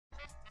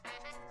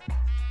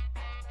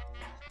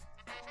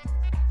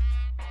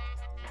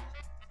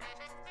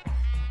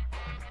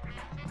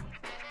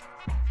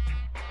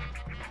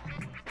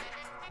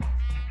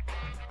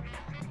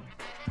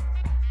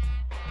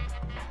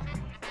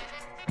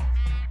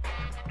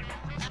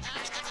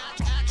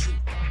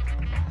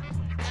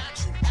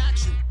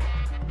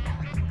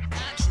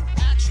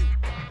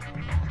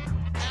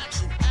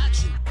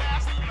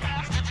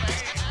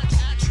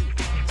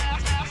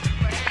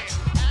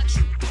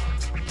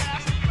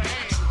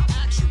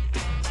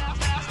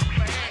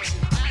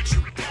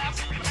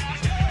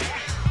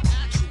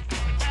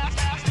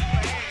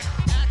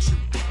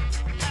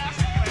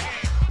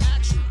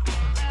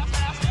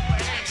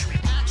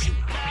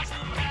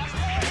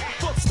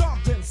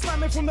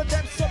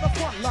the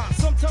front line.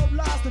 Some told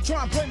lies to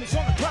try and blame us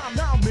on the crime.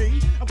 Now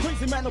me, I'm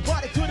crazy man,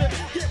 nobody couldn't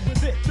get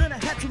with it. Then I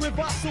had to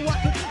revise so I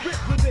could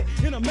rip with it.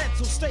 In a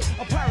mental state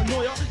of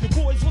paranoia, your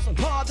boys wasn't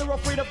hard, they're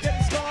afraid of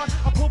getting scarred.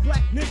 A poor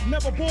black Nick,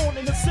 never born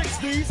in the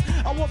 60s.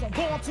 I wasn't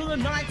born till the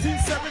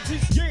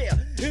 1970s,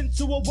 yeah.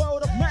 Into a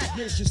world of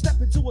madness, you step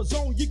into a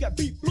zone, you get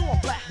beat blue on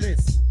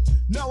blackness.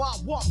 Now I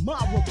want my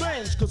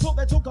revenge, cause all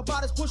they talk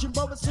about is pushing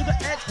brothers to the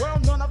edge. Well,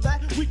 none of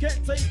that, we can't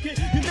take it.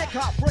 Your neck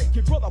I'll break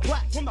it, brother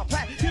black from the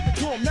pack. Give it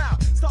to him now,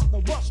 stop the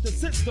rush, the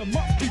system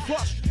must be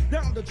flushed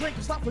down the drain,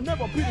 cause life will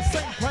never be the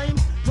same. Plain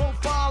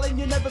profiling,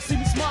 you never see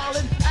me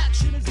smiling.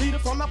 Action is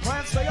needed from the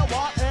plan, stay a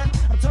while. And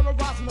I'm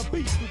terrorizing the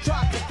beast who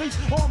tried to feast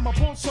on my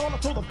bone soul. I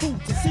told the fool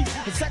to cease.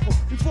 A second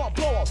before I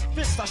blow up,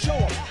 fist I show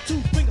up.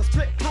 2 fingers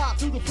split high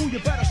to the fool, you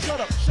better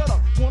shut up, shut up.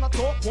 Wanna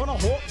talk, wanna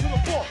hawk to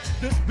the fork.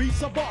 This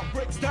beat's a bar,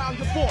 breaks down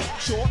your fork.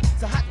 Sure,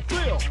 it's a how to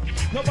feel,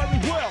 not very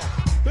well,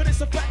 but it's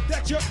the fact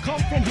that you come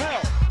from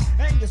hell.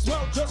 And you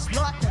smell just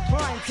like a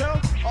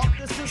clientele of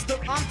the system.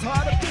 I'm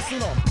tired of dissing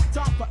them.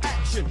 Time for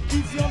action,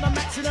 easy on the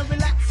maxing and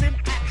relaxing.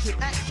 Action,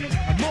 action,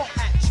 and more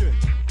action.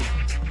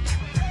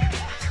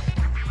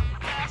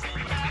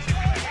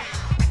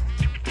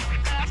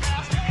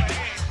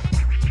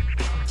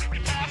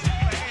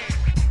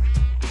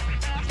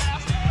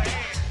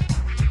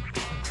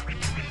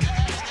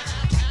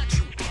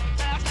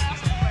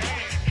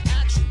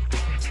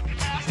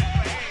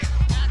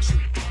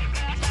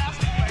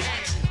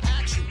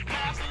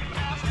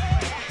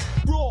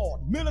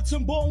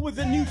 Militant born with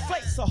a new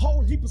face, a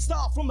whole heap of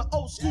style from the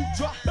old school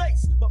drop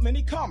bass. But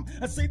many come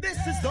and say this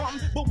is dumb,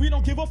 but we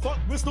don't give a fuck,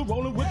 we're still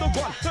rolling with the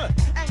run.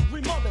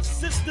 Angry mothers,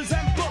 sisters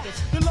and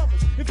brothers, the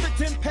lovers,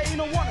 inflicting pain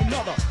on one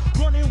another.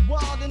 Running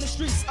wild in the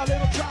streets, a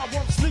little child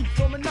won't sleep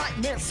from a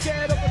nightmare,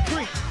 scared of a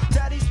creep.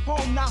 Daddy's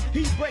home now,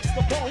 he breaks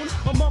the bone.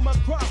 My mama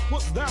cries,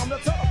 puts down the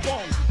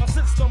telephone. My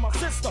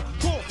sister,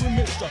 call for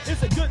mister.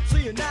 Is it good to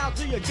you now?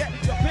 Do you get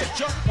the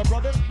picture? My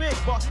brother's big,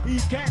 but he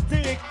can't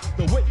dig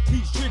the way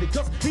he's treated,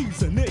 cause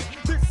he's a nigga.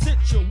 This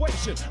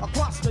situation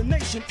across the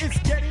nation is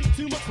getting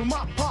too much for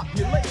my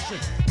population.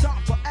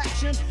 Time for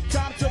action,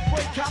 time to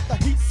break out the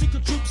heat seeker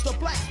troops, the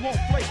blacks won't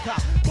flake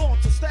out. Born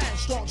to stand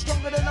strong,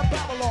 stronger than a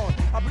Babylon.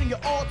 I bring you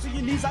all to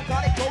your knees, I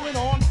got it going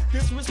on.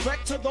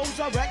 Disrespect to those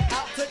I wreck,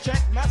 out to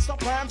check. Master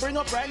plan, bring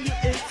a brand new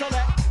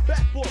intellect.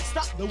 Bad boy,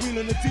 stop the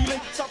wheeling and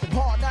dealing. Something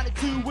hard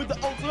 92 with the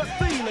ultimate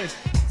feeling.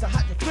 So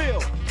how you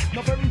feel?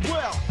 Not very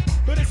well,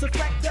 but it's a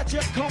fact that you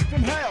come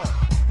from hell.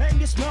 And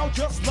you smell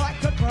just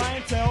like a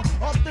clientele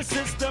of the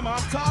system. I'm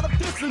tired of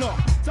dissing them.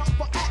 Time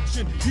for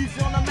action,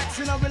 easy on the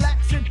maxing and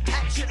relaxing.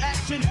 Action,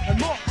 action, and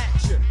more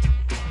action.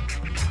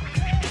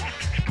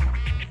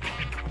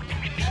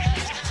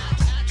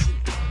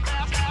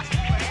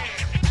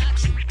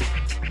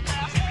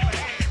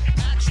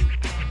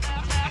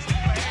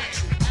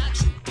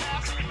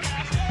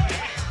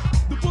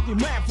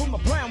 Man from the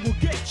plan will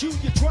get you.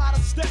 You try to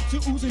step to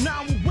Uzi,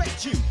 now we'll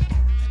wet you.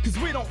 Cause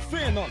we don't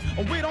fear none,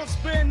 and we don't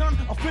spare none.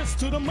 A fist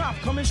to the mouth,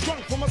 coming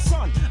strong from a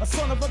son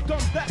of a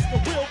gun, that's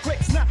the real. Quick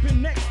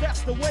snapping next,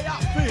 that's the way I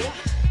feel.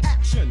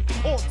 Action,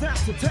 all down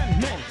to 10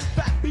 men.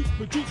 Fat beat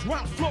produce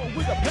round flow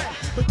with a pen.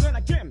 But then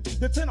again,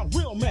 the 10 are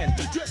real men,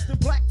 dressed in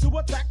black to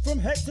attack from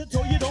head to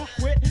toe. You don't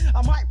quit,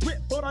 I might rip,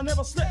 but I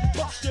never slip.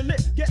 Bust your lip,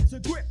 get to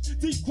grip,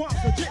 deep crimes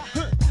legit.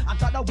 I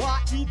got the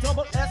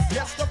Y-E-double-S,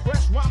 yes, the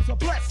fresh rhymes are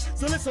blessed.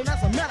 So listen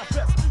as a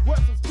manifest,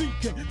 words are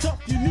speaking, tough,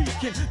 unique.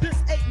 This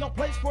ain't no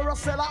place for a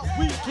sellout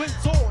weekly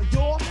tour,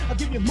 y'all. I'll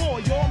give you more,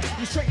 y'all.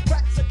 You straight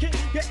facts a kick,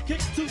 get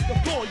kicked to the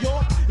floor,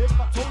 y'all. If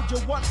I told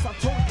you once, I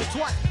told you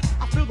twice.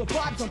 I feel the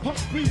vibes and pump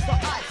freeze the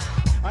ice.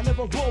 I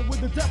never roll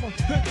with the devil.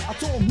 I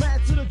told man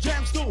to the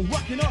jam, still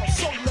rocking on a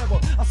soul level.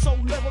 A soul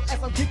level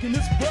as I'm kicking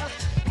this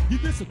verse. You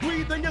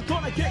disagree, then you're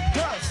gonna get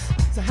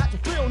cursed. So how you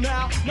feel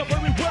now? Not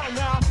very well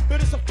now,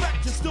 but it's a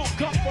fact you still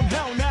come from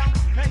hell now.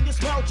 And you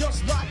smell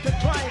just like the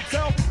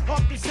clientele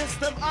of the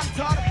system. I'm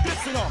tired of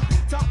dissing them.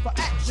 Time for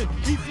action,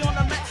 easy on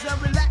the max